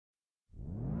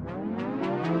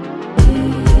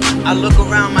I look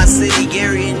around my city,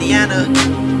 Gary, Indiana.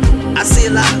 I see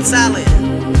a lot of talent,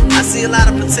 I see a lot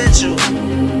of potential,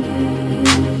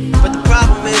 but the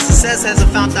problem is success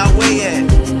hasn't found our way yet.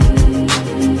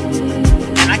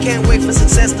 And I can't wait for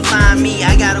success to find me,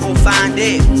 I gotta go find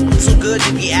it. I'm too good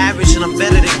to be average and I'm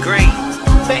better than great.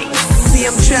 See,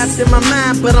 I'm trapped in my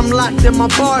mind, but I'm locked in my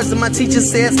bars. And my teacher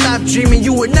said, stop dreaming,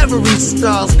 you would never reach the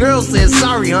stars. Girl said,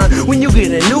 sorry, hon, when you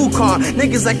get a new car.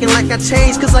 Niggas acting like I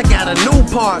changed, cause I got a new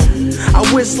part. I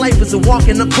wish life was a walk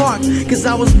in the park, cause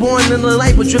I was born in the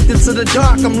light, but drifted to the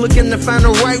dark. I'm looking to find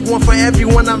the right one for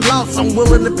everyone I've lost. I'm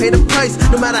willing to pay the price,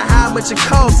 no matter how much it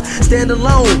costs. Stand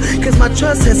alone, cause my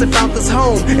trust hasn't found this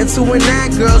home. And 2 and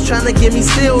 9 girls trying to get me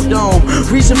still dome.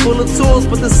 Reaching full of tools,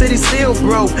 but the city still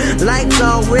broke. Lights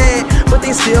all red, but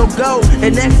they still go.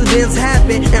 And accidents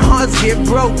happen and hearts get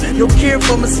broke. No care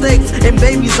for mistakes and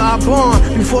babies are born.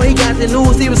 Before he got the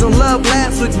news, he was in love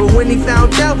last week, but when he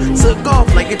found out, took off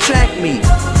like a track meet.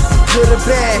 Good or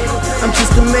bad, I'm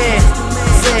just a man.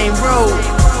 Same road,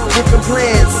 different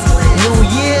plans. New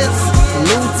years,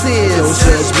 new tears. Don't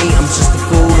judge me, I'm just a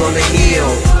fool on the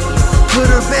hill. Good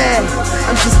or bad,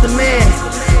 I'm just a man.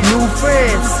 New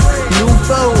friends, new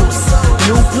foes,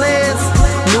 new plans,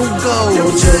 new goals.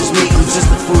 Don't judge me, I'm just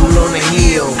a fool on the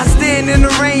hill. I stand in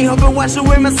the rain, hoping wash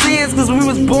away my sins, cause we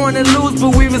was born to lose,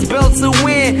 but we was built to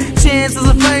win. Chances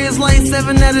of failure like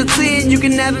 7 out of 10. You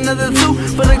can add another 2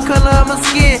 for the color of my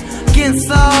skin.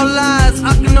 Against all odds,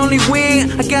 I can only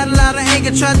win. I got a lot of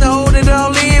anger, tried to hold it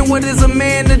all in. What is a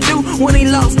man to do when he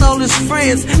lost all his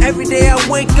friends? Every day I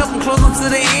wake up and closer to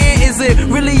the end. Is it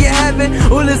really a heaven,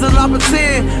 or is it all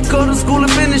pretend? Go to school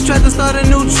and finish, try to start a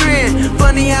new trend.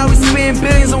 Funny how we spend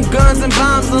billions on guns and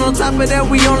bombs, and on top of that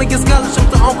we only get scholarships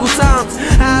to Uncle Tom's.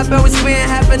 How about we spend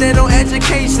half of that on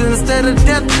education? Instead of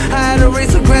death, I had a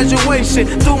race of graduation.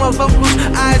 Through my vocals,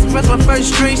 I express my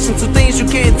frustration. 2 things you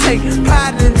can't take,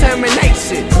 pride and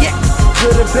determination. Yeah,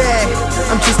 good or bad,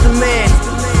 I'm just a man.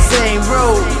 Same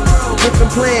road,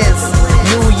 different plans.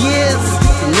 New years,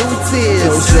 new tears.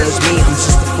 Don't judge me, I'm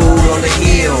just a fool on the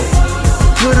hill.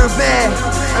 Good or bad,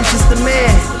 I'm just a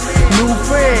man. New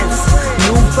friends,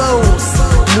 new foes,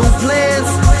 new plans,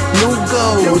 new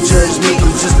goals. Don't judge me,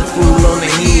 I'm just a fool on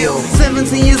the hill.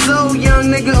 17 years old,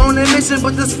 young nigga on a mission,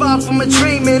 but this far from a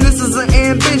dream, man, this is an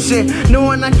ambition.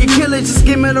 Knowing I can kill it, just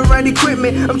give me the right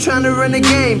equipment. I'm trying to run a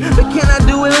game, but can I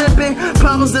do it limping?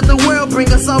 Problems that the world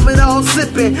bring, I solve it all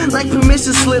sipping. Like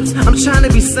permission slips, I'm trying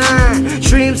to be signed.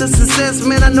 Dreams of success,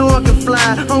 man, I know I can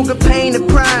fly. Hunger, pain, and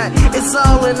pride, it's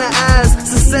all in the eyes.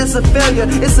 Success or failure,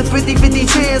 it's a 50-50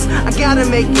 chance. I gotta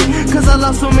make it, cause I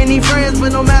lost so many friends.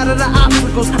 But no matter the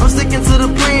obstacles, I'm sticking to the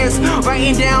plans.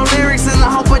 Writing down lyrics and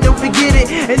I hope I don't forget it.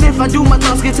 And if I do, my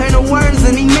thoughts can turn to words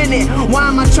any minute. Why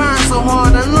am I trying so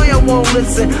hard? I know y'all won't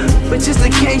listen, but just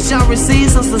in case y'all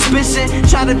receive some suspicion,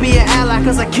 try to be an ally,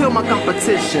 cause I kill my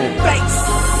competition. Face.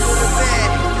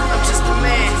 I'm just a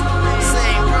man.